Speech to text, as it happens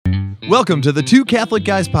Welcome to the Two Catholic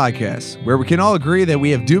Guys podcast, where we can all agree that we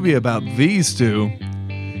have dubia about these two.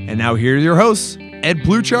 And now here are your hosts, Ed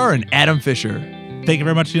Pluchar and Adam Fisher. Thank you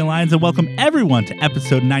very much, Neil Lyons, and welcome everyone to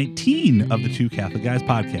episode 19 of the Two Catholic Guys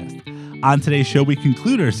podcast. On today's show, we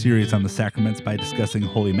conclude our series on the sacraments by discussing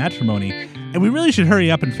holy matrimony, and we really should hurry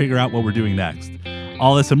up and figure out what we're doing next.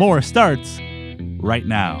 All this and more starts right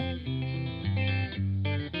now.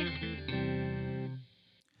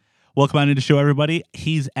 Welcome on into the show, everybody.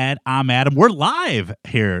 He's Ed, I'm Adam. We're live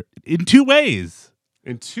here in two ways.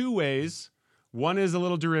 In two ways. One is a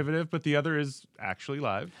little derivative, but the other is actually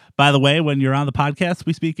live. By the way, when you're on the podcast,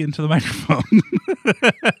 we speak into the microphone.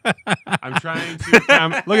 I'm trying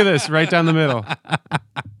to... look at this, right down the middle. All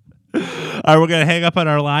right, we're going to hang up on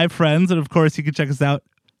our live friends. And, of course, you can check us out.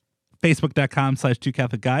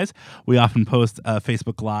 Facebook.com/2CatholicGuys. We often post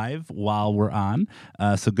Facebook Live while we're on.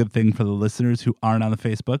 So good thing for the listeners who aren't on the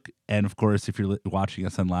Facebook. And, of course, if you're watching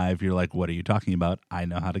us on live, you're like, what are you talking about? I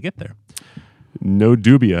know how to get there. No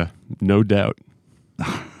dubia, no doubt.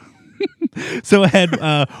 So, Ed,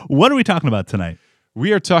 what are we talking about tonight?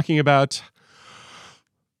 We are talking about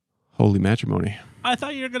holy matrimony. I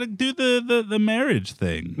thought you were going to do the marriage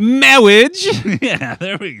thing. Marriage? Yeah,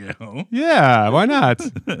 there we go. Yeah, why not?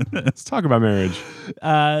 Let's talk about marriage.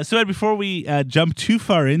 So, Ed, before we jump too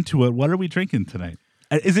far into it, what are we drinking tonight?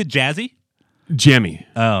 Is it jazzy? Jammy.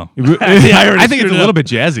 Oh. I think it's a little bit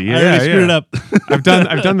jazzy. I already screwed it up. I've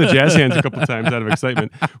done the jazz hands a couple times out of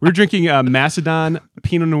excitement. We're drinking Macedon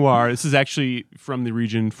Pinot Noir. This is actually from the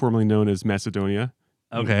region formerly known as Macedonia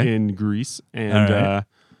in Greece. And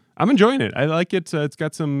I'm enjoying it. I like it. It's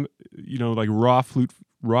got some, like raw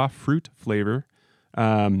fruit flavor.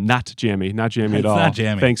 Not jammy at all. Not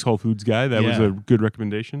jammy. Thanks, Whole Foods guy. That was a good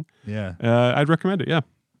recommendation. Yeah. I'd recommend it. Yeah.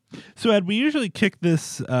 So, Ed, we usually kick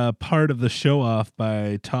this part of the show off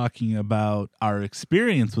by talking about our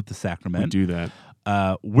experience with the sacrament. We do that.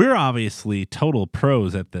 We're obviously total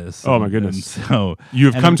pros at this. Oh, my goodness. So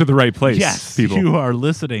you have come to the right place, yes, people. You are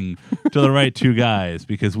listeing to the right two guys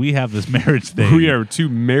because we have this marriage thing. We are two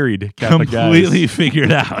married Catholic completely guys.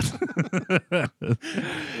 Figured out.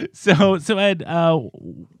 So Ed,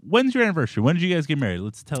 when's your anniversary? When did you guys get married?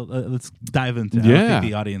 Let's dive into it. I don't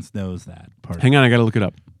think the audience knows that part. Hang on, I got to look it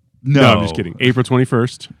up. No, I'm just kidding. April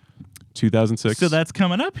 21st, 2006. So that's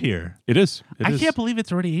coming up here. It is. I can't believe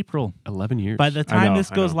it's already April. 11 years. By the time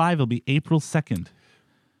this goes live, it'll be April 2nd.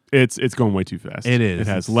 It's going way too fast. It is. It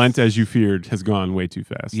has. Lent, as you feared, has gone way too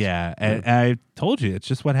fast. Yeah, and I told you, it's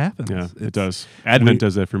just what happens. Yeah, it does. Advent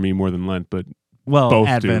does that for me more than Lent, but both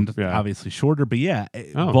Advent do. Yeah. obviously shorter, but yeah,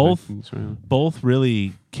 both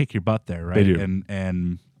really kick your butt there, right? They do.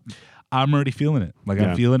 And I'm already feeling it.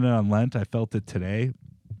 I'm feeling it on Lent. I felt it today.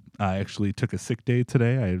 I actually took a sick day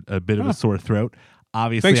today. I had a bit of a sore throat.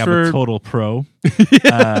 Obviously, I'm a total pro.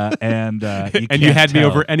 And you had me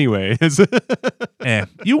over anyway.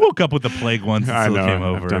 You woke up with the plague once and still came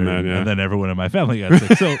over. I've done that, and then everyone in my family got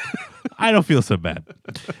sick. So I don't feel so bad.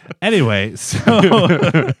 Anyway, so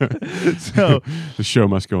the show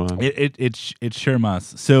must go on. It sure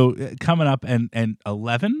must. So coming up and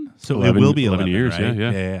 11. So 11, it will be 11 years. Right?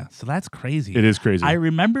 Yeah. So that's crazy. It is crazy. I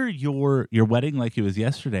remember your wedding like it was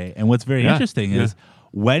yesterday. And what's very interesting is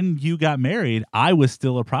when you got married, I was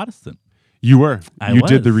still a Protestant. You were. You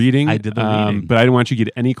did the reading. I did the reading. But I didn't want you to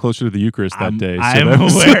get any closer to the Eucharist that day. So I'm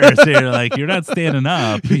aware. So you're like, you're not standing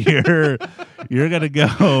up. You're going to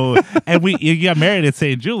go. And you got married at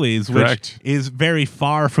St. Julie's, which is very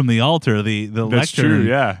far from the altar. The That's lectern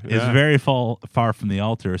true, is very far from the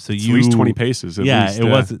altar. So it's at least 20 paces. At least, it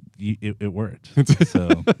wasn't. It worked. So,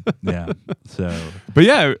 yeah. So. But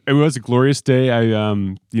yeah, it was a glorious day. I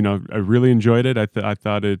really enjoyed it. I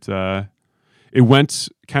thought it... it went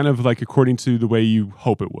kind of like according to the way you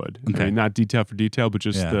hope it would. Okay. I mean, not detail for detail, but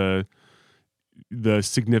just the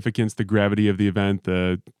significance, the gravity of the event,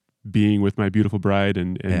 the being with my beautiful bride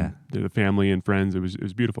and the family and friends. It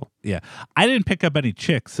was beautiful. Yeah. I didn't pick up any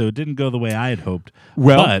chicks, so it didn't go the way I had hoped.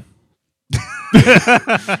 Well, but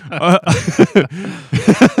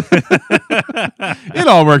it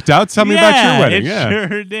all worked out. Tell me about your wedding. It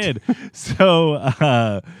sure did. So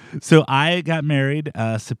I got married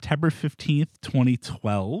September 15th,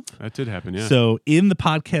 2012. That did happen, yeah. So in the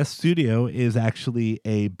podcast studio is actually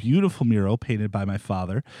a beautiful mural painted by my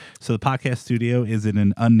father. So the podcast studio is in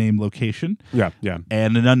an unnamed location. Yeah.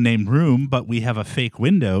 And an unnamed room, but we have a fake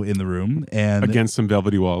window in the room. And against some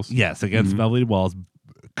velvety walls. Yes, against velvety walls.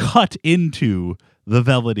 Cut into the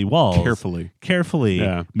velvety walls.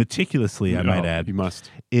 Carefully, meticulously, I might add. You must.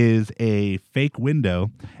 Is a fake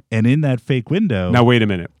window. And in that fake window... Now, wait a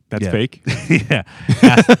minute. That's fake? Yeah.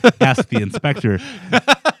 Ask the inspector.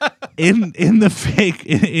 in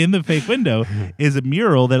the fake window is a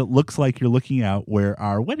mural that it looks like you're looking out where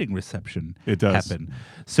our wedding reception happened.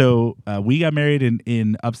 So we got married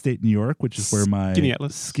in upstate New York, which is where my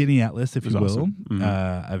Skinny Atlas, if you will. Awesome.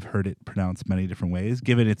 Mm-hmm. I've heard it pronounced many different ways.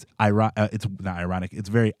 Given it's not ironic, it's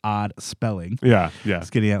very odd spelling. Yeah.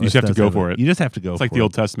 Skinny Atlas. You just have to go for it. You just have to go. It's like the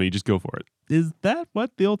Old Testament. You just go for it. Is that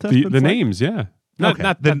what the Old Testament? The names, yeah. Not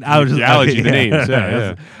the theology, the names.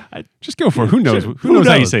 Yeah. Just go for it. Who knows? Who knows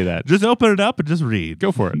how you say that? Just open it up and just read.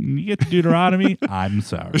 Go for it. You get to Deuteronomy. I'm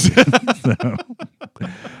sorry.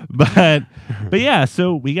 But yeah,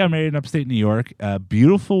 so we got married in upstate New York.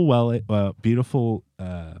 Beautiful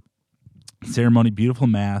ceremony, beautiful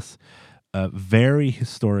mass. Very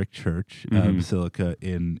historic church, basilica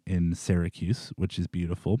in Syracuse, which is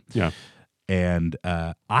beautiful. Yeah. And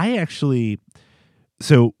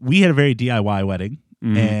so we had a very DIY wedding,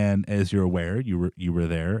 and as you're aware, you were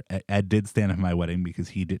there. Ed did stand at my wedding because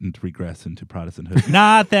he didn't regress into Protestanthood.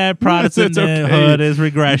 Not that Protestanthood is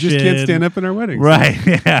regression. You just can't stand up in our weddings, right?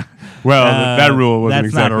 Yeah. Well, that rule wasn't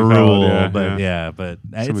that's exactly not a rule, valid, but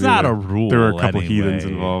it's not a rule. There were a couple heathens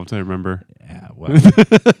involved. I remember. Yeah. Well,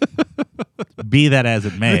 be that as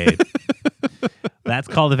it may, that's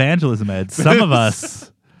called evangelism, Ed. Some of us.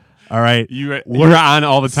 All right. You're on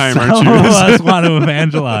all the time, aren't you? Some of us want to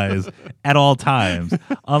evangelize at all times,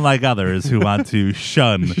 unlike others who want to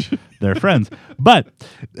shun their friends. But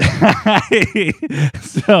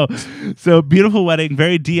so beautiful wedding,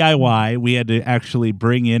 very DIY. We had to actually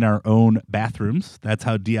bring in our own bathrooms. That's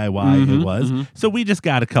how DIY it was. Mm-hmm. So we just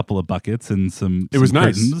got a couple of buckets and some. It was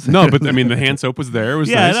nice. No, but I mean the hand soap was there. It was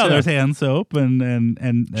nice. No, there's hand soap and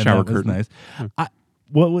shower that was curtain. Nice.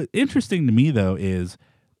 What was interesting to me though is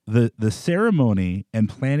the ceremony and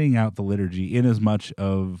planning out the liturgy, in as much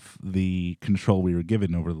of the control we were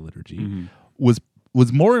given over the liturgy, was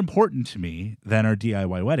more important to me than our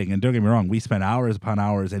DIY wedding. And don't get me wrong, we spent hours upon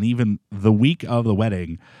hours, and even the week of the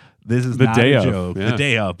wedding, this is not a joke, the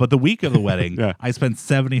day of, but the week of the wedding, I spent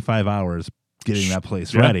 75 hours getting that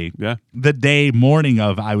place ready. Yeah. The morning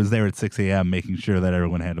of, I was there at 6 a.m. making sure that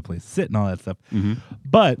everyone had a place to sit and all that stuff. Mm-hmm.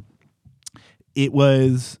 But it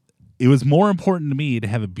was more important to me to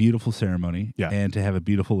have a beautiful ceremony and to have a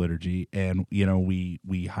beautiful liturgy. And, we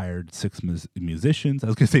hired 6 musicians. I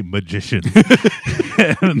was going to say magicians.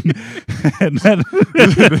 and then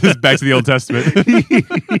this is back to the Old Testament.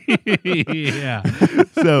 Yeah.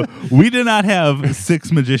 So we did not have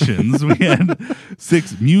 6 magicians. We had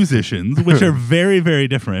 6 musicians, which are very, very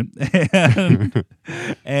different.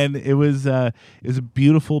 And it was a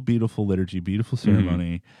beautiful, beautiful liturgy, beautiful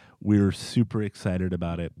ceremony. Mm-hmm. We were super excited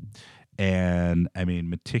about it. And I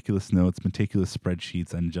mean, meticulous notes, meticulous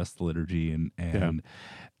spreadsheets on just the liturgy. And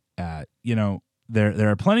there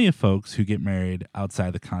are plenty of folks who get married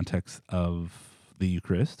outside the context of the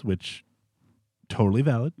Eucharist, which totally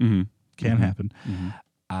valid, can happen. Mm-hmm.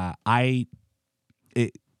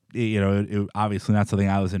 It obviously not something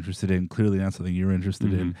I was interested in, clearly not something you're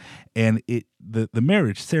interested in. And the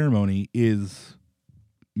marriage ceremony is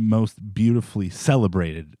most beautifully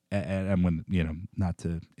celebrated, and when not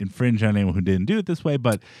to infringe on anyone who didn't do it this way,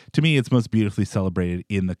 but to me it's most beautifully celebrated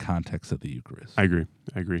in the context of the Eucharist. I agree.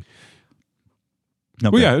 Okay.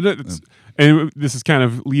 Well, and this is kind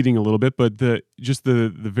of leading a little bit, but the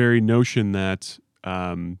very notion that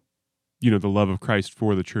the love of Christ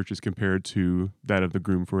for the church is compared to that of the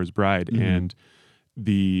groom for his bride, and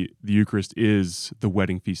the Eucharist is the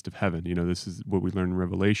wedding feast of heaven. This is what we learn in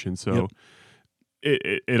Revelation. So. Yep.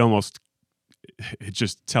 It almost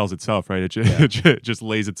just tells itself, right? It just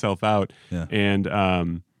lays itself out. Yeah.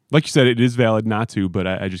 And like you said, it is valid not to, but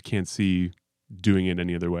I just can't see doing it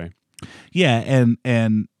any other way. Yeah,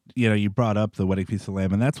 and you brought up the wedding feast of the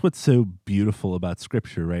Lamb, and that's what's so beautiful about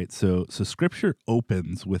Scripture, right? So Scripture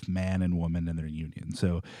opens with man and woman and their union.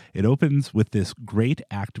 So it opens with this great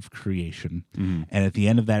act of creation, and at the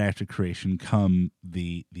end of that act of creation come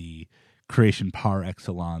the creation par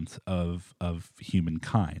excellence of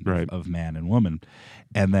humankind, right. of man and woman.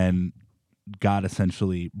 And then God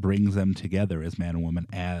essentially brings them together as man and woman,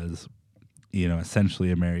 as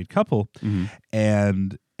essentially a married couple,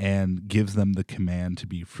 and gives them the command to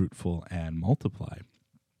be fruitful and multiply.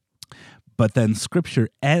 But then Scripture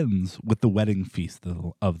ends with the wedding feast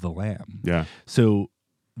of the Lamb. Yeah. So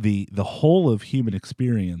the whole of human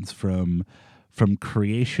experience, from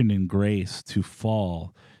creation and grace to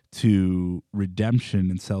fall to redemption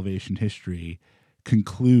and salvation history,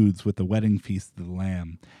 concludes with the wedding feast of the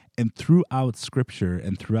Lamb. And throughout Scripture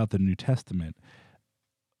and throughout the New Testament,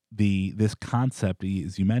 this concept,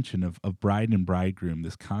 as you mentioned, of bride and bridegroom,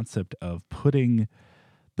 this concept of putting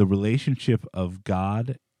the relationship of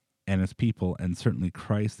God and his people, and certainly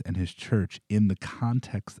Christ and his church in the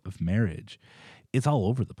context of marriage, it's all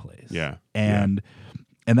over the place. Yeah. And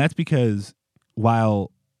that's because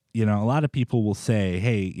while, a lot of people will say,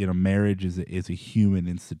 hey, marriage is a human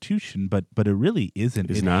institution, but it really isn't.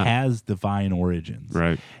 It has divine origins.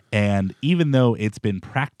 Right. And even though it's been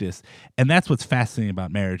practiced, and that's what's fascinating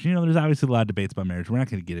about marriage. There's obviously a lot of debates about marriage. We're not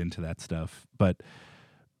going to get into that stuff. But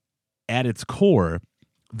at its core,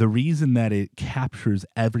 the reason that it captures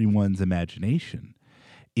everyone's imagination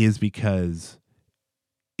is because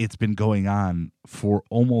it's been going on for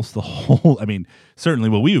almost the whole, certainly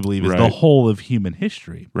what we believe is the whole of human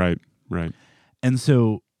history. Right. And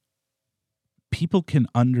so people can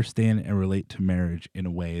understand and relate to marriage in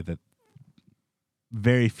a way that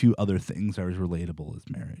very few other things are as relatable as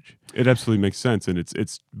marriage. It absolutely makes sense, and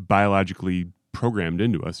it's biologically programmed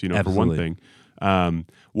into us, for one thing.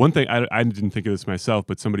 One thing, I didn't think of this myself,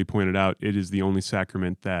 but somebody pointed out it is the only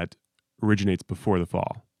sacrament that originates before the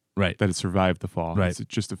fall. Right. That it survived the fall. Right. It's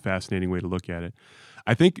just a fascinating way to look at it.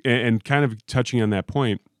 I think, and kind of touching on that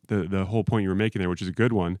point, the whole point you were making there, which is a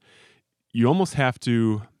good one, you almost have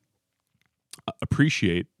to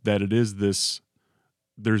appreciate that there's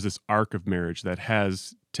this arc of marriage that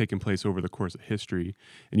has taken place over the course of history.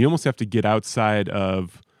 And you almost have to get outside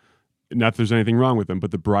of, not that there's anything wrong with them,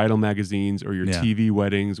 but the bridal magazines or your TV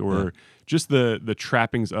weddings or just the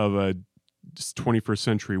trappings of a 21st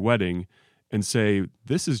century wedding, and say,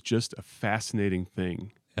 this is just a fascinating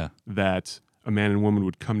thing that a man and woman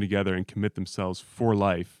would come together and commit themselves for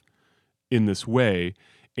life in this way.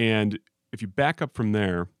 And if you back up from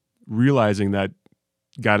there, realizing that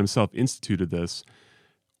God himself instituted this,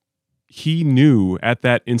 he knew at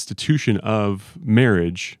that institution of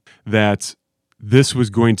marriage that this was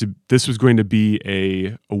going to be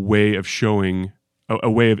a way of showing,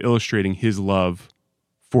 a way of illustrating his love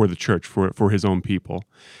for the church, for his own people.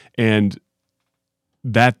 And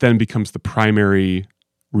that then becomes the primary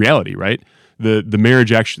reality, right? The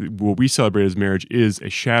marriage, actually, what we celebrate as marriage, is a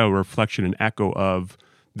shadow, reflection, and echo of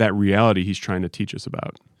that reality he's trying to teach us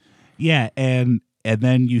about. Yeah, and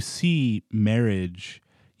then you see marriage,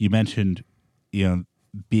 you mentioned,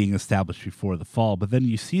 being established before the fall, but then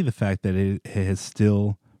you see the fact that it has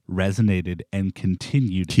still resonated and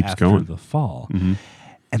continued after the fall. Mm-hmm.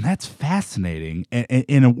 And that's fascinating. And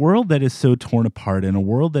in a world that is so torn apart, in a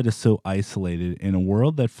world that is so isolated, in a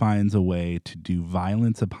world that finds a way to do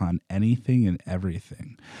violence upon anything and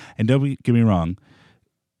everything. And don't get me wrong,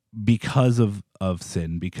 because of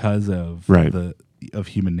sin, because of of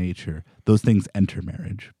human nature, those things enter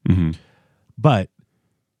marriage. Mm-hmm. But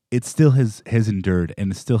it still has endured,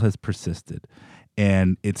 and it still has persisted,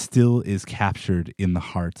 and it still is captured in the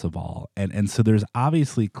hearts of all. And so there's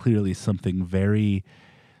obviously clearly something very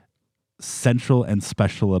central and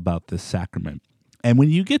special about this sacrament. And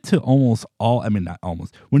when you get to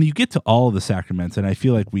when you get to all of the sacraments, and I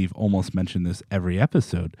feel like we've almost mentioned this every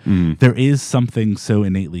episode, there is something so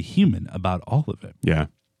innately human about all of it. Yeah.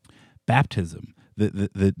 Baptism,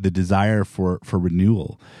 the desire for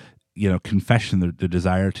renewal, confession, the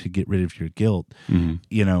desire to get rid of your guilt,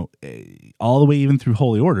 all the way even through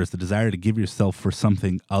holy orders, the desire to give yourself for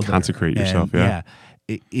something other. Consecrate yourself,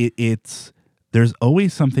 it's there's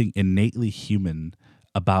always something innately human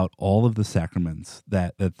about all of the sacraments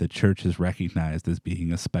that the church has recognized as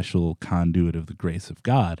being a special conduit of the grace of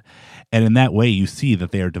God. And in that way, you see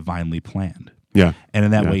that they are divinely planned. Yeah. And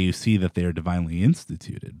in that way, you see that they are divinely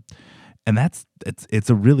instituted. And it's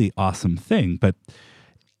a really awesome thing. But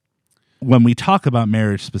when we talk about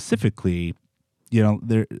marriage specifically,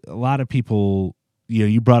 there a lot of people,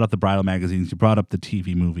 you brought up the bridal magazines, you brought up the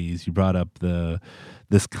TV movies, you brought up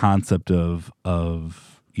this concept of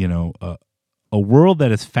a world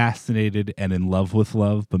that is fascinated and in love with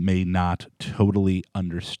love, but may not totally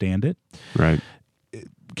understand it. Right.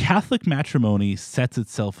 Catholic matrimony sets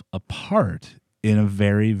itself apart in a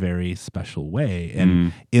very, very special way.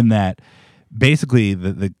 And in that, basically,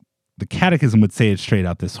 the Catechism would say it straight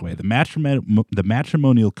out this way. The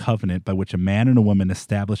matrimonial covenant by which a man and a woman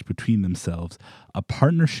establish between themselves a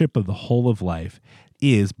partnership of the whole of life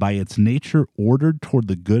is, by its nature, ordered toward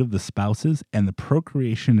the good of the spouses and the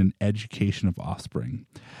procreation and education of offspring.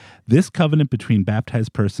 This covenant between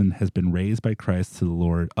baptized person has been raised by Christ to the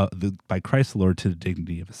Lord, by Christ the Lord, to the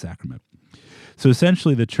dignity of a sacrament. So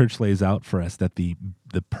essentially, the church lays out for us that the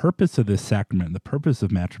purpose of this sacrament, the purpose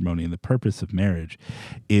of matrimony, and the purpose of marriage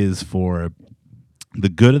is for the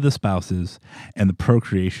good of the spouses and the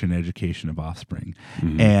procreation and education of offspring.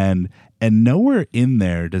 And nowhere in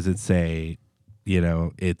there does it say,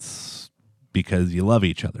 it's because you love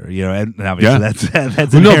each other, and obviously that's well,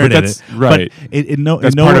 inherited. No, but that's right. But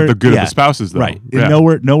that's nowhere, part of the good of the spouses, though. Right. Yeah.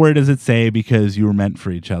 Nowhere does it say because you were meant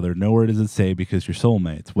for each other. Nowhere does it say because you're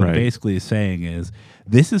soulmates. What it basically is saying is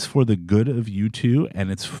this is for the good of you two,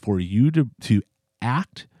 and it's for you to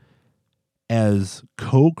act as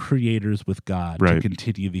co-creators with God to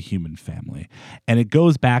continue the human family. And it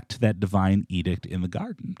goes back to that divine edict in the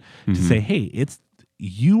garden to say, hey,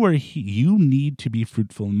 you need to be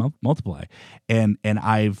fruitful and multiply. And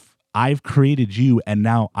I've created you, and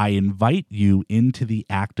now I invite you into the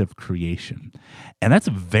act of creation. And that's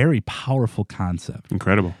a very powerful concept.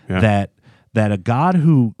 Incredible. Yeah. That a God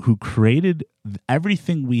who created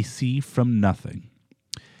everything we see from nothing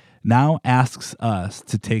now asks us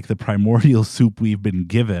to take the primordial soup we've been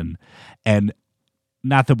given, and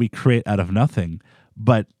not that we create out of nothing,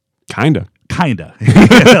 but kinda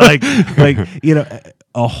like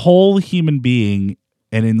a whole human being,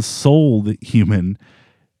 an ensouled human.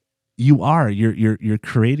 You're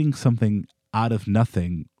creating something out of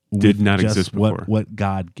nothing. Did not exist before. What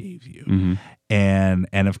God gave you. And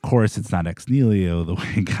of course, it's not ex nihilo the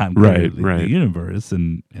way God created the universe,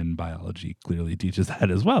 and biology clearly teaches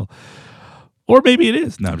that as well. Or maybe it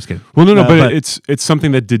is. No, I'm just kidding. Well, no, but it's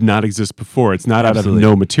something that did not exist before. It's not out of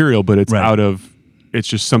no material, but it's out of. It's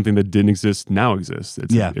just something that didn't exist now exists.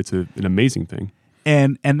 It's an amazing thing.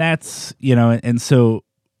 And that's and so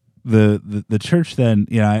the church then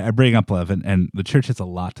I bring up love, and the church has a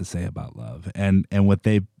lot to say about love, and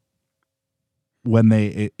when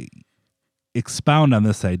they expound on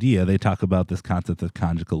this idea, they talk about this concept of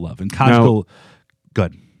conjugal love and conjugal.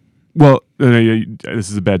 Good. Well, this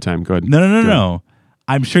is a bad time. Go ahead. No.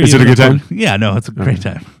 I'm sure. Is it a good time? Yeah, no, it's a great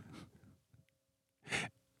time.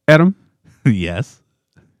 Adam? Yes.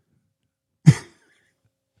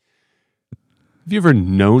 Have you ever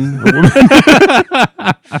known a woman?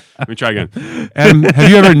 Let me try again. Adam, have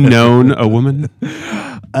you ever known a woman?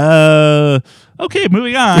 Okay,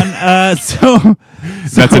 moving on. So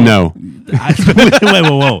that's a no.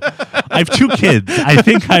 Whoa. I have 2 kids. I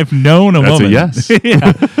think I've known a woman. That's a yes.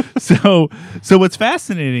 Yeah. So what's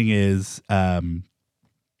fascinating is conjugal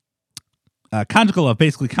love.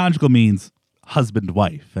 Basically, conjugal means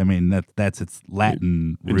husband-wife. I mean, that's its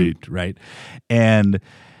Latin root, right? And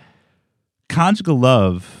conjugal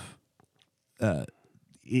love, it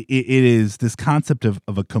is this concept of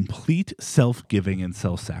a complete self-giving and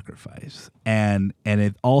self-sacrifice. And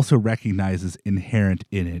it also recognizes inherent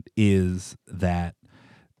in it is that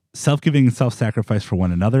self-giving and self-sacrifice for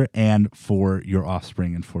one another and for your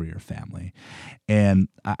offspring and for your family. And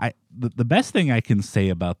the best thing I can say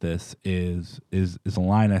about this is a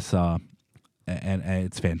line I saw, and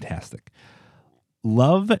it's fantastic.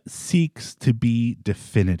 Love seeks to be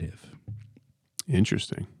definitive.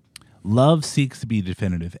 Interesting. Love seeks to be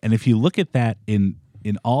definitive. And if you look at that in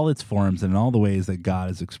all its forms and in all the ways that God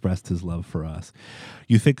has expressed his love for us,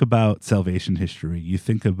 you think about salvation history, you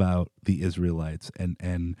think about the Israelites,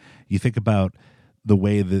 and you think about the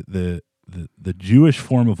way that the Jewish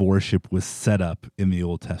form of worship was set up in the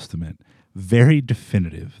Old Testament. Very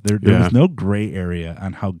definitive. There was no gray area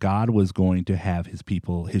on how God was going to have his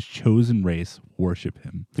people, his chosen race, worship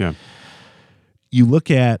him. Yeah. You look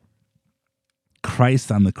at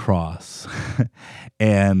Christ on the cross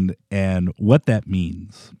and what that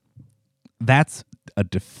means. That's a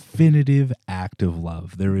definitive act of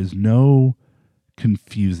love. There is no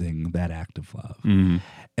confusing that act of love. Mm-hmm.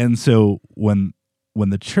 And so when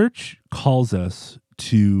the church calls us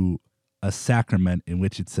to a sacrament in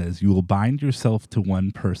which it says you will bind yourself to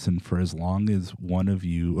one person for as long as one of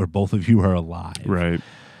you or both of you are alive. Right.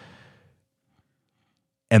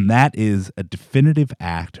 And that is a definitive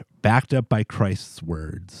act backed up by Christ's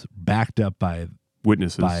words, backed up by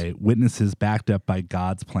witnesses, backed up by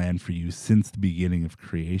God's plan for you since the beginning of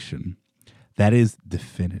creation. That is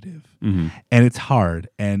definitive. Mm-hmm. And it's hard,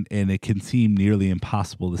 and it can seem nearly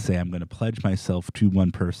impossible to say I'm going to pledge myself to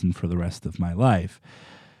one person for the rest of my life.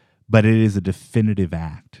 But it is a definitive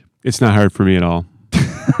act. It's not hard for me at all.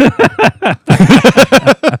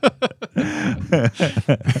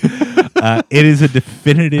 It is a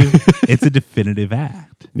definitive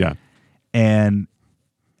act. Yeah. And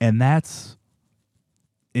that's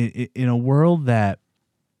in a world that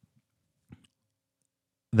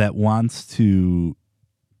wants to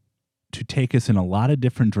take us in a lot of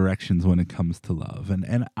different directions when it comes to love.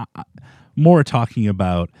 And more talking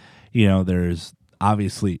about, there's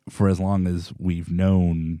obviously, for as long as we've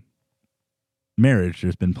known marriage,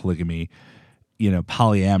 there's been polygamy.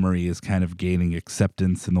 Polyamory is kind of gaining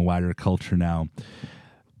acceptance in the wider culture now.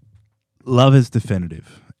 Love is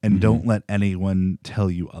definitive, and don't let anyone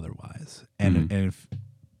tell you otherwise. And if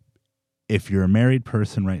if you're a married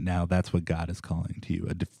person right now, that's what God is calling to you,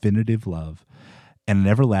 a definitive love and an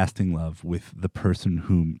everlasting love with the person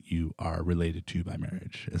whom you are related to by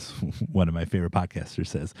marriage, as one of my favorite podcasters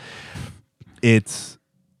says. It's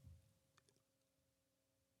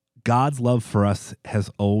God's love for us has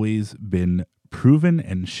always been proven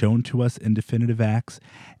and shown to us in definitive acts,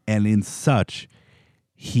 and in such,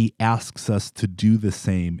 he asks us to do the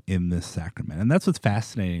same in this sacrament. And that's what's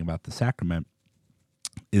fascinating about the sacrament,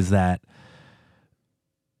 is that,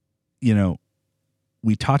 you know,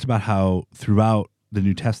 we talked about how throughout the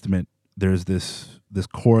New Testament there's this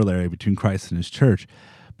corollary between Christ and his church,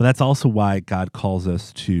 but that's also why God calls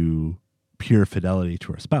us to pure fidelity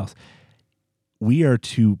to our spouse. We are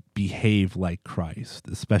to behave like Christ,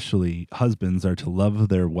 especially husbands are to love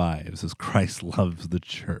their wives as Christ loves the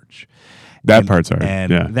church. That part's hard.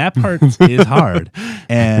 And that part is hard.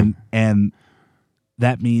 And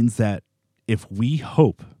that means that if we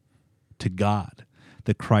hope to God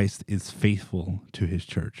that Christ is faithful to his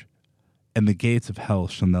church and the gates of hell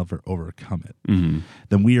shall never overcome it,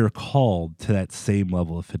 then we are called to that same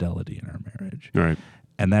level of fidelity in our marriage. Right.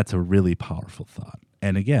 And that's a really powerful thought.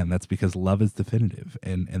 And again, that's because love is definitive,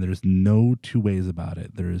 and there's no two ways about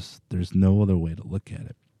it. There's no other way to look at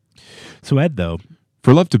it. So Ed, though,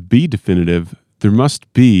 for love to be definitive, there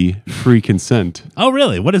must be free consent. Oh,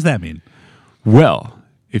 really? What does that mean? Well,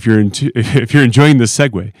 if you're enjoying this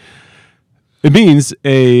segue, it means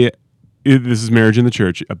this is marriage in the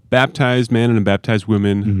church. A baptized man and a baptized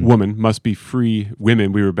woman must be free.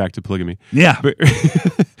 Women, we were back to polygamy. Yeah. But,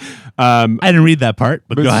 I didn't read that part,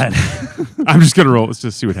 but go ahead. I'm just going to roll. Let's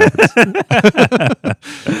just see what happens.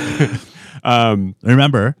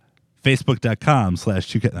 Remember,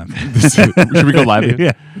 facebook.com/2. Should we go live?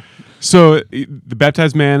 Yeah. So the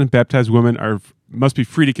baptized man and baptized woman must be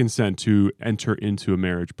free to consent to enter into a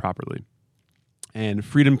marriage properly. And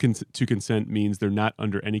freedom to consent means they're not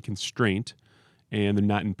under any constraint and they're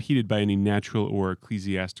not impeded by any natural or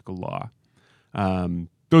ecclesiastical law.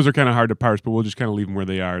 Those are kind of hard to parse, but we'll just kind of leave them where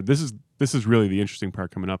they are. This is really the interesting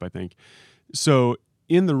part coming up, I think. So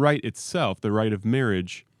in the rite itself, the rite of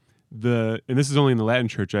marriage, and this is only in the Latin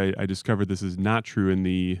Church, I discovered this is not true in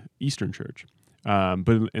the Eastern Church.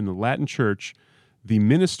 But in the Latin Church, the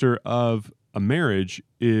minister of a marriage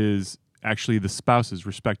is actually the spouses,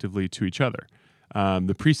 respectively, to each other.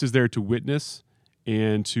 The priest is there to witness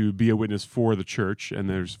and to be a witness for the church, and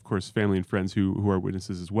there's, of course, family and friends who are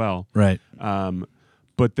witnesses as well. Right.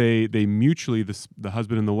 But they mutually, the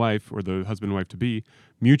husband and the wife, or the husband and wife to be,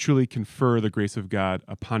 mutually confer the grace of God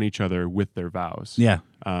upon each other with their vows. Yeah.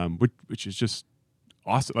 Which is just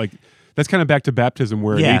awesome. Like, that's kind of back to baptism,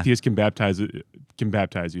 where an atheist can baptize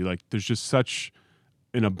you. Like, there's just such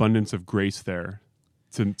an abundance of grace there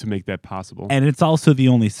to make that possible. And it's also the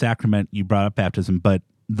only sacrament, you brought up baptism, but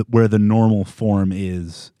where the normal form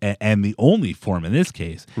is, and the only form in this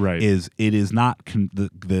case, right, is it is not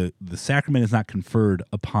the sacrament is not conferred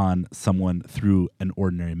upon someone through an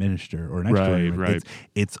ordinary minister or an extraordinary. Right.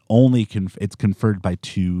 It's only it's conferred by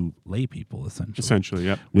two lay people, essentially.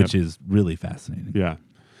 Yep. Which is really fascinating. Yeah.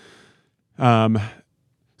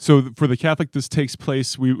 So for the Catholic, this takes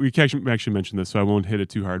place. We actually mentioned this, so I won't hit it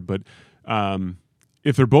too hard. But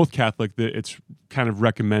if they're both Catholic, it's kind of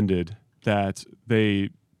recommended that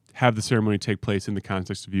they have the ceremony take place in the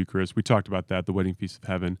context of Eucharist. We talked about that, the wedding feast of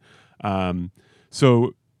heaven.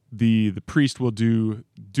 So the priest will do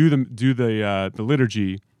the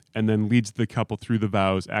liturgy, and then leads the couple through the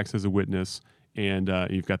vows, acts as a witness, and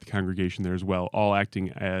you've got the congregation there as well, all acting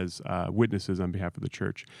as witnesses on behalf of the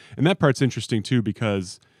church. And that part's interesting too,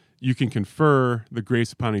 because you can confer the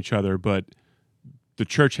grace upon each other, but the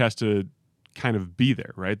church has to kind of be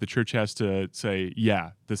there, right? The church has to say, yeah,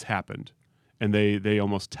 this happened. And they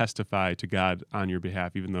almost testify to God on your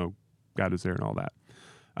behalf, even though God is there and all that.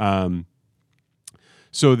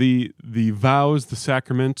 So the vows, the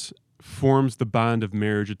sacrament, forms the bond of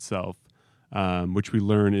marriage itself, which we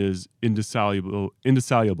learn is indissoluble,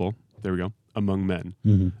 there we go, among men.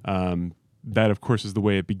 Mm-hmm. That, of course, is the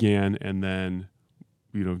way it began, and then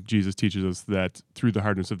Jesus teaches us that through the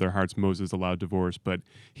hardness of their hearts, Moses allowed divorce, but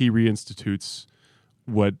he reinstitutes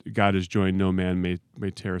what God has joined, no man may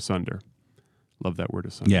tear asunder. Love that word,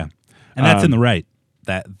 asunder. Yeah, and that's in the rite.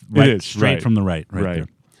 That right, it is, straight right from the rite, right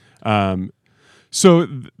there. So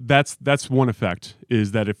that's one effect,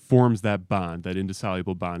 is that it forms that bond, that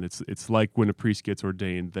indissoluble bond. It's like when a priest gets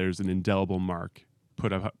ordained, there's an indelible mark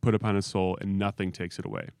put upon his soul, and nothing takes it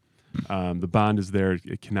away. The bond is there;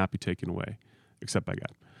 it cannot be taken away, except by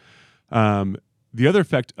God. The other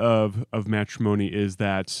effect of matrimony is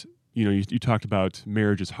that you talked about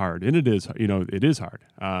marriage is hard, and it is. It is hard.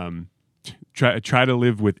 try to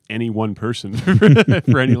live with any one person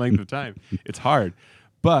for any length of time. It's hard.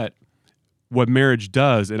 But what marriage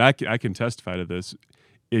does, and I can testify to this,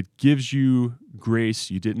 it gives you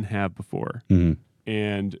grace you didn't have before. Mm-hmm.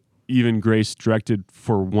 And even grace directed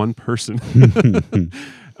for one person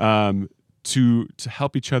to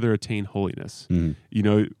help each other attain holiness. Mm-hmm. You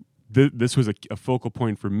know, this was a focal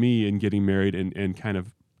point for me in getting married and kind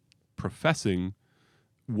of professing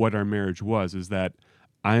what our marriage was, is that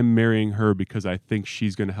I'm marrying her because I think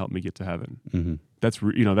she's going to help me get to heaven. Mm-hmm. That's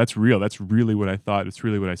real. That's really what I thought. It's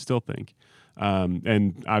really what I still think.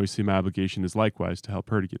 And obviously my obligation is likewise to help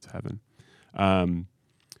her to get to heaven.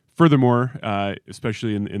 Furthermore,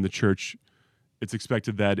 especially in the church, it's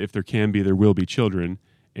expected that if there can be, there will be children,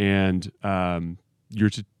 and you're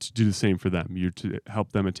to do the same for them. You're to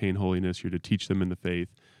help them attain holiness. You're to teach them in the faith,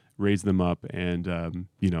 raise them up, and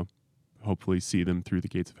hopefully see them through the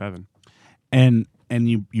gates of heaven. And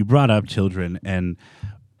you brought up children, and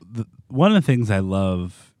one of the things I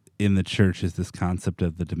love in the church is this concept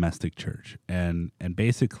of the domestic church, and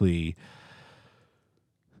basically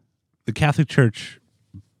the Catholic Church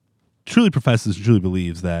truly professes, truly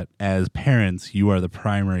believes that as parents, you are the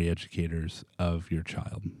primary educators of your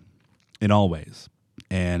child in all ways,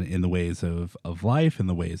 and in the ways of life, in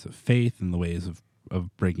the ways of faith, in the ways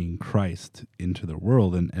of bringing Christ into their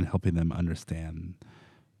world and helping them understand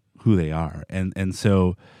who they are. And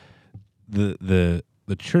so the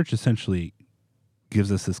church essentially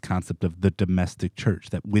gives us this concept of the domestic church,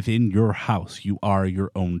 that within your house, you are your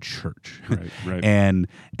own church. Right. And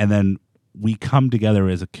then we come together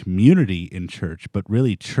as a community in church, but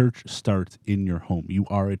really church starts in your home. You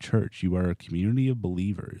are a church. You are a community of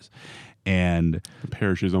believers. And the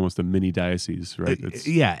parish is almost a mini diocese, right?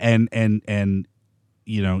 And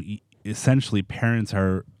you know, essentially parents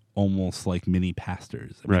are almost like mini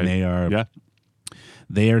pastors. I mean,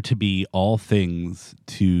 they are to be all things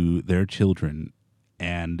to their children,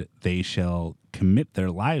 and they shall commit their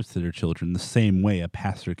lives to their children the same way a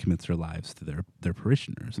pastor commits their lives to their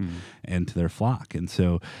parishioners and to their flock. And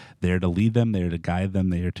so they're to lead them, they're to guide them,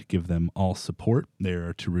 they are to give them all support, they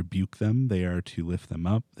are to rebuke them, they are to lift them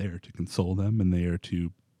up, they are to console them, and they are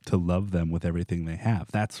to love them with everything they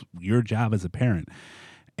have. That's your job as a parent.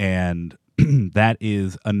 And that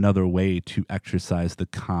is another way to exercise the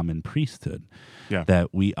common priesthood. Yeah.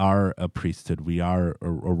 That we are a priesthood, we are a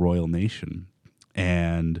royal nation,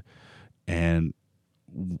 and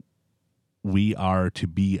we are to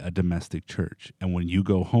be a domestic church. And when you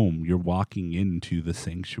go home, you're walking into the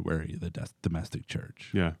sanctuary, the domestic church.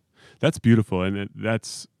 Yeah, that's beautiful, and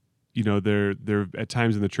that's, you know, there at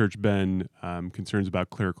times in the church been concerns about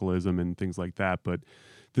clericalism and things like that, but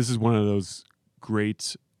this is one of those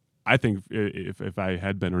great. I think if I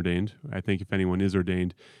had been ordained, I think if anyone is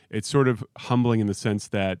ordained, it's sort of humbling in the sense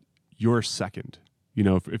that you're second. You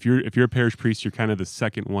know, if you're a parish priest, you're kind of the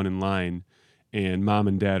second one in line, and mom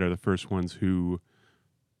and dad are the first ones who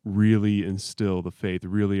really instill the faith,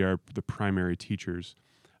 really are the primary teachers.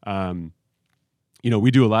 You know,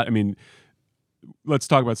 we do a lot. I mean, let's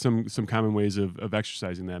talk about some common ways of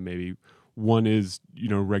exercising that. Maybe one is, you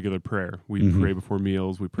know, regular prayer. We pray before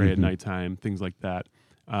meals. We pray at nighttime, things like that.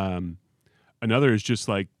 Another is just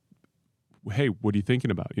like, hey, what are you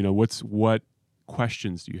thinking about? You know, what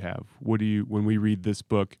questions do you have? When we read this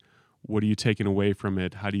book, what are you taking away from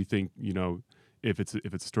it? How do you think, you know, if it's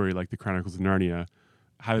a story like the Chronicles of Narnia,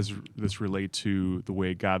 how does this relate to the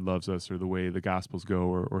way God loves us or the way the Gospels go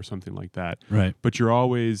or something like that? Right. But you're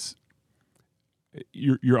always,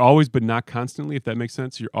 but not constantly, if that makes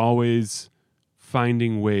sense. You're always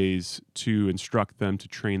finding ways to instruct them, to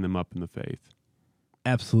train them up in the faith.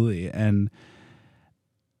 Absolutely. And,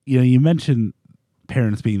 you know, you mentioned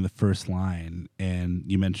parents being the first line, and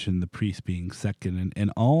you mentioned the priest being second,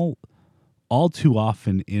 and all too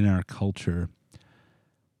often in our culture,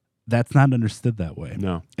 that's not understood that way.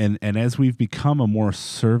 No. And as we've become a more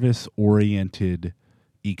service-oriented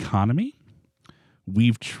economy,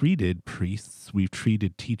 we've treated priests, we've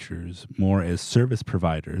treated teachers more as service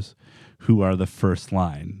providers who are the first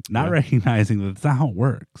line, not recognizing that that's not how it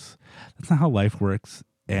works. That's not how life works.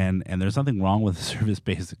 And there's nothing wrong with a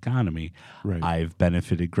service-based economy. Right. I've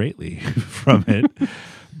benefited greatly from it.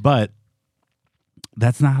 But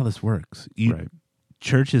that's not how this works.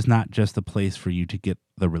 Church is not just a place for you to get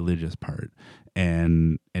the religious part.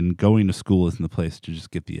 And going to school isn't the place to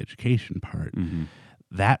just get the education part. Mm-hmm.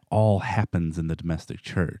 That all happens in the domestic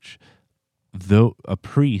church. Though a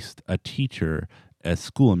priest, a teacher, a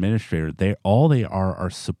school administrator, they are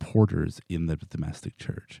supporters in the domestic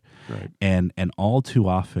church. Right. And all too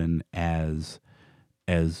often as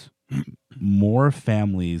more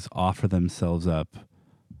families offer themselves up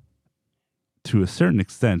to a certain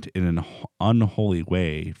extent, in an unholy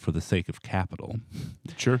way for the sake of capital.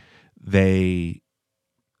 Sure. They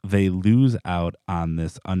lose out on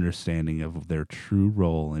this understanding of their true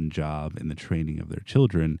role and job in the training of their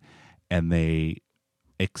children, and they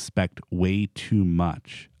expect way too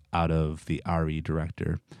much out of the RE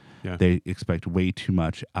director. Yeah. They expect way too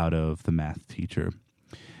much out of the math teacher.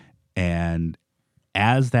 And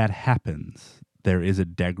as that happens, there is a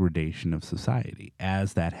degradation of society.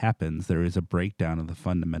 As that happens, there is a breakdown of the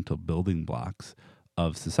fundamental building blocks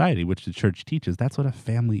of society, which the church teaches. That's what a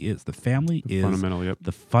family is. The family is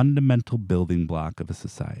the fundamental building block of a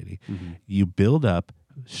society. Mm-hmm. You build up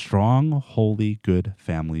strong, holy, good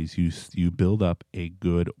families. You build up a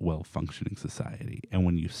good, well-functioning society. And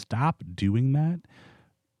when you stop doing that,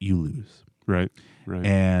 you lose. Right.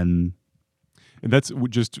 And that's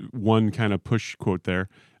just one kind of push quote there.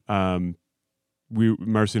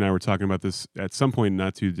 Marcy and I were talking about this at some point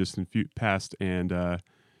not too distant past, and I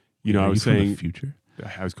was saying the future.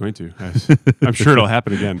 I was going to. I'm sure it'll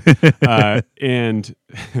happen again. And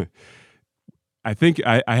I think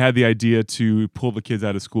I had the idea to pull the kids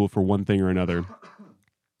out of school for one thing or another.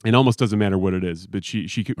 It almost doesn't matter what it is, but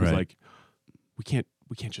she was like, we can't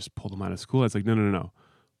just pull them out of school. I was like, no.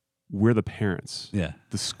 We're the parents. Yeah.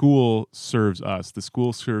 The school serves us. The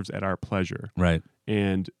school serves at our pleasure. Right.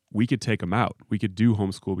 And we could take them out. We could do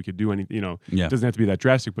homeschool. We could do anything, Yeah. It doesn't have to be that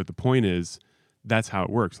drastic, but the point is that's how it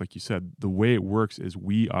works. Like you said, the way it works is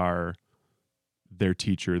we are their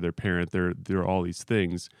teacher, their parent, they're all these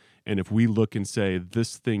things. And if we look and say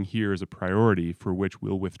this thing here is a priority for which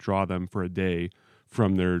we'll withdraw them for a day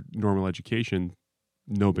from their normal education,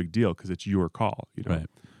 no big deal because it's your call, Right.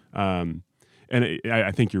 And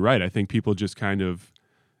I think you're right. I think people just kind of,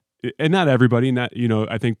 and not everybody,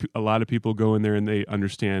 I think a lot of people go in there and they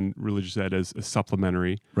understand religious ed as a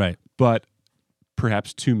supplementary. Right. But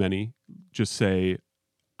perhaps too many just say,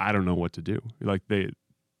 I don't know what to do. Like they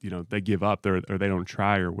give up or they don't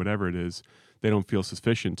try or whatever it is. They don't feel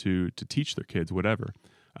sufficient to teach their kids, whatever.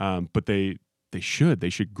 But they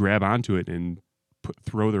should grab onto it and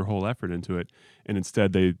throw their whole effort into it. And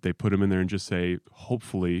instead they put them in there and just say,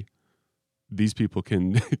 hopefully these people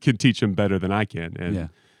can teach them better than I can. And,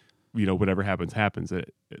 whatever happens.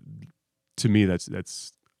 To me,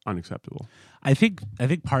 that's unacceptable. I think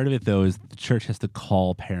part of it, though, is the church has to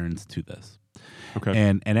call parents to this. Okay.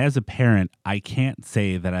 And as a parent, I can't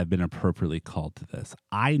say that I've been appropriately called to this.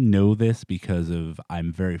 I know this because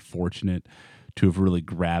I'm very fortunate to have really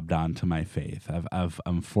grabbed onto my faith.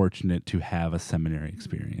 I'm fortunate to have a seminary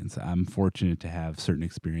experience. I'm fortunate to have certain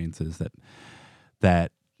experiences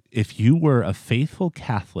that if you were a faithful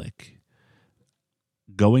Catholic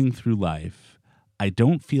going through life, I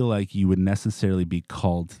don't feel like you would necessarily be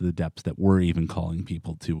called to the depths that we're even calling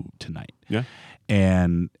people to tonight. Yeah.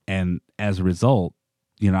 And as a result,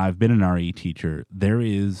 I've been an RE teacher. There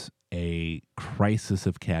is a crisis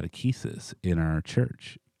of catechesis in our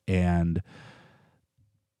church. And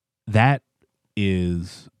that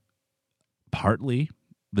is partly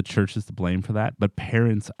the church is to blame for that, but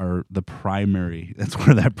parents are that's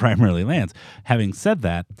where that primarily lands. Having said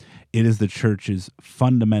that, it is the church's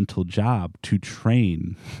fundamental job to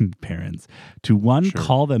train parents, to one,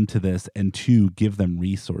 call them to this, and two, give them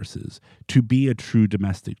resources to be a true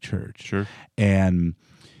domestic church. Sure. And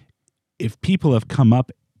if people have come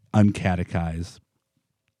up uncatechized,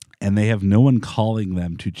 and they have no one calling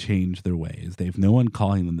them to change their ways, they have no one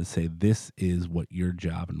calling them to say, this is what your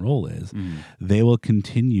job and role is, they will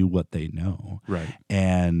continue what they know. Right.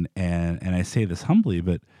 And I say this humbly,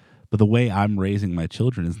 but the way I'm raising my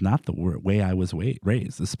children is not the way I was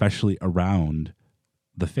raised, especially around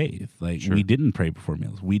the faith. Like, we didn't pray before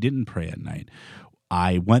meals. We didn't pray at night.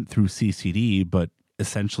 I went through CCD, but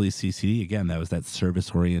essentially CCD, again, that was that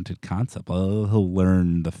service-oriented concept. Well, he'll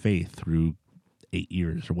learn the faith through 8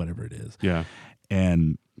 years or whatever it is. Yeah.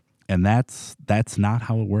 And that's not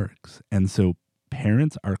how it works. And so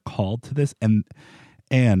parents are called to this, and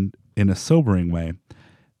in a sobering way,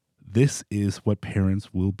 this is what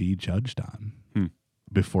parents will be judged on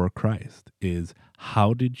before Christ, is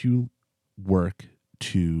how did you work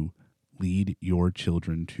to lead your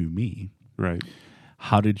children to me? Right.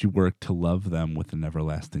 How did you work to love them with an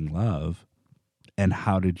everlasting love? And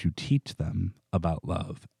how did you teach them about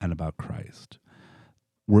love and about Christ?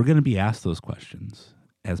 We're going to be asked those questions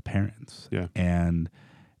as parents. Yeah. And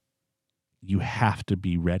you have to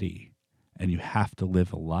be ready, and you have to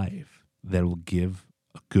live a life that will give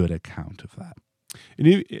a good account of that.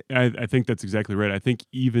 And I think that's exactly right. I think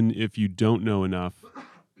even if you don't know enough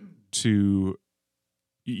you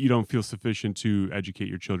don't feel sufficient to educate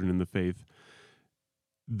your children in the faith,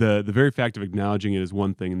 the very fact of acknowledging it is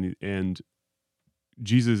one thing, and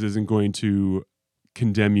Jesus isn't going to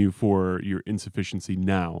condemn you for your insufficiency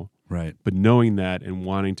now. Right. But knowing that and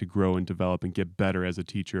wanting to grow and develop and get better as a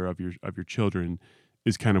teacher of your children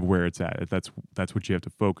is kind of where it's at. That's what you have to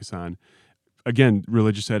focus on. Again,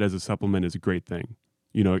 religious ed as a supplement is a great thing.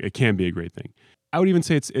 It can be a great thing. I would even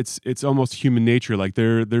say it's almost human nature. Like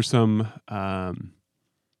there's some.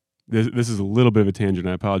 This is a little bit of a tangent.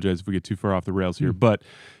 I apologize if we get too far off the rails here, but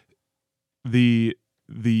the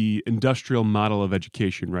industrial model of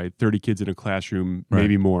education, right? 30 kids in a classroom,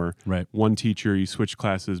 maybe more. Right. One teacher, you switch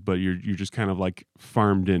classes, but you're just kind of like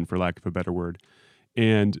farmed in, for lack of a better word.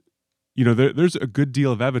 And there's a good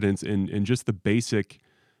deal of evidence in just the basic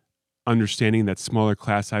understanding that smaller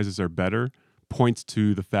class sizes are better points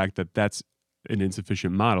to the fact that that's an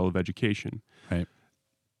insufficient model of education. Right.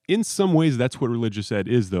 In some ways, that's what religious ed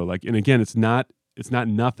is, though. Like, and again, it's not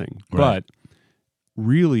nothing, right. But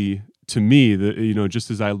really, to me,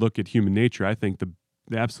 just as I look at human nature, I think the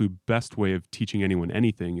absolute best way of teaching anyone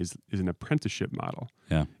anything is an apprenticeship model.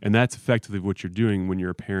 Yeah. And that's effectively what you're doing when you're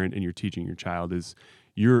a parent and you're teaching your child is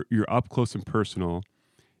you're up close and personal.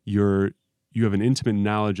 You have an intimate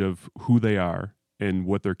knowledge of who they are and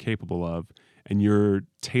what they're capable of, and you're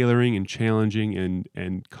tailoring and challenging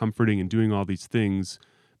and comforting and doing all these things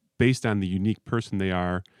based on the unique person they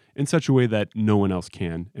are in such a way that no one else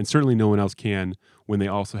can. And certainly no one else can when they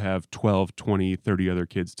also have 12, 20, 30 other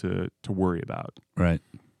kids to worry about. Right.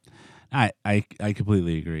 I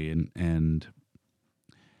completely agree. And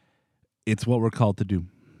it's what we're called to do.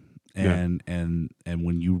 And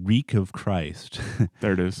when you reek of Christ,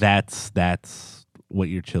 there it is. That's what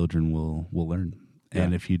your children will learn. Yeah.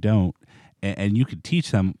 And if you don't, and you can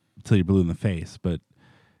teach them till you're blue in the face, but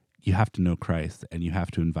you have to know Christ and you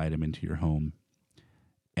have to invite him into your home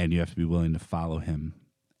and you have to be willing to follow him.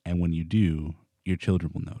 And when you do, your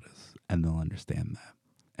children will notice and they'll understand that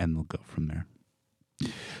and they'll go from there.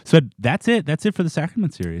 So that's it. That's it for the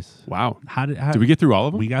sacrament series. Wow. Did we get through all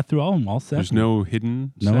of them? We got through all of them, all seven. There's no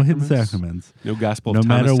hidden sacraments. No gospel of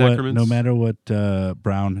Thomas sacraments? No matter what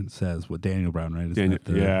Brown says, what Daniel Brown, right?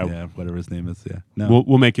 Yeah, whatever his name is. Yeah. No.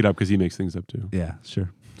 We'll make it up because he makes things up too. Yeah,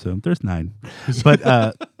 sure. So there's 9.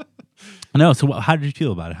 But no, so how did you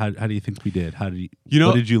feel about it? How do you think we did? What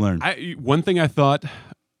did you learn? One thing I thought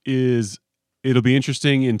is it'll be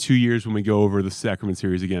interesting in 2 years when we go over the sacrament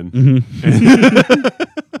series again. Mm-hmm.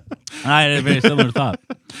 I had a very similar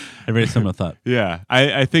thought. Yeah.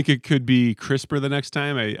 I think it could be crisper the next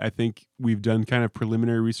time. I think we've done kind of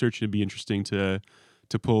preliminary research. It'd be interesting to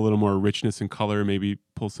pull a little more richness and color, maybe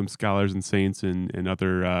pull some scholars and saints and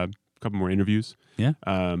other couple more interviews. Yeah.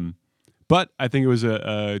 But I think it was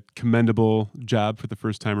a commendable job for the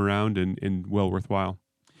first time around and well worthwhile.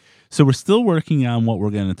 So we're still working on what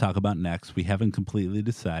we're going to talk about next. We haven't completely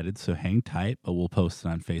decided, so hang tight, but we'll post it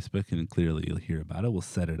on Facebook, and clearly you'll hear about it. We'll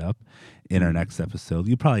set it up in our next episode.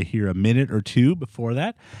 You'll probably hear a minute or two before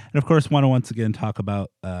that. And, of course, want to once again talk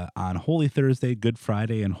about on Holy Thursday, Good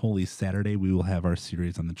Friday, and Holy Saturday, we will have our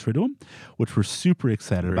series on the Triduum, which we're super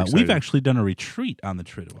excited about. We've actually done a retreat on the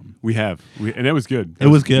Triduum. We have, and it was good. It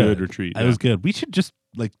was good. A good retreat. It was good. We should just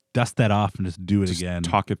dust that off and just do it again.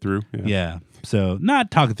 Talk it through. Yeah. So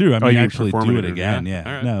not talk it through. I mean, actually do it again.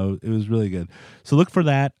 Yeah. Right. No, it was really good. So look for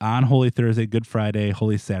that on Holy Thursday, Good Friday,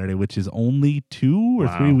 Holy Saturday, which is only 2 or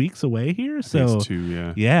 3 weeks away here. So it's 2,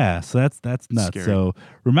 yeah. Yeah. So that's nuts. Scary. So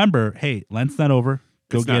remember, hey, Lent's not over.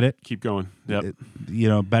 Go get it. Keep going. Yep.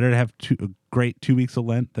 Better to have a great 2 weeks of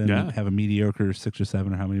Lent than have a mediocre 6 or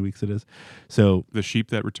 7 or how many weeks it is. So the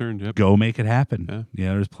sheep that returned. Yep. Go make it happen. Yeah.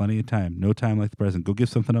 There's plenty of time. No time like the present. Go give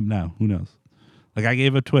something up now. Who knows? Like I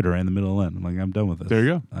gave up Twitter in the middle of Lent. I'm like, I'm done with this. There you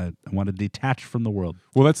go. I want to detach from the world.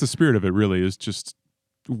 Well, that's the spirit of it. Really, is just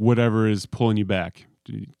whatever is pulling you back.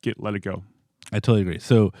 Let it go. I totally agree.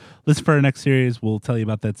 So listen for our next series. We'll tell you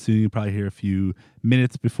about that soon. You'll probably hear a few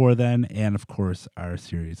minutes before then. And, of course, our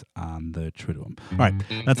series on the Triduum. All right.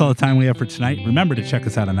 That's all the time we have for tonight. Remember to check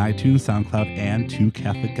us out on iTunes, SoundCloud, and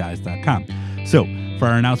twocatholicguys.com. So for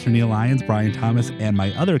our announcer, Neil Lyons, Brian Thomas, and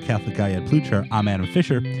my other Catholic guy, Ed Pluchar, I'm Adam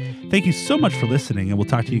Fisher. Thank you so much for listening, and we'll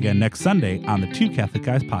talk to you again next Sunday on the Two Catholic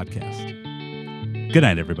Guys podcast. Good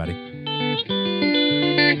night, everybody.